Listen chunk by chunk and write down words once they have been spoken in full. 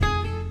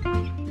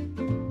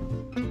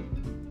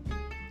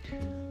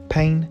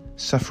Pain,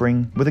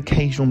 suffering, with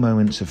occasional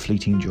moments of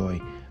fleeting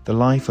joy, the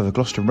life of a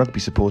Gloucester rugby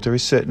supporter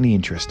is certainly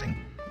interesting.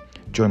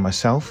 Join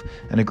myself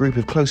and a group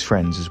of close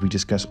friends as we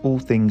discuss all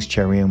things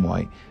cherry and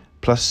white,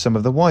 plus some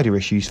of the wider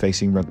issues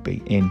facing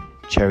rugby in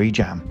Cherry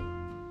Jam.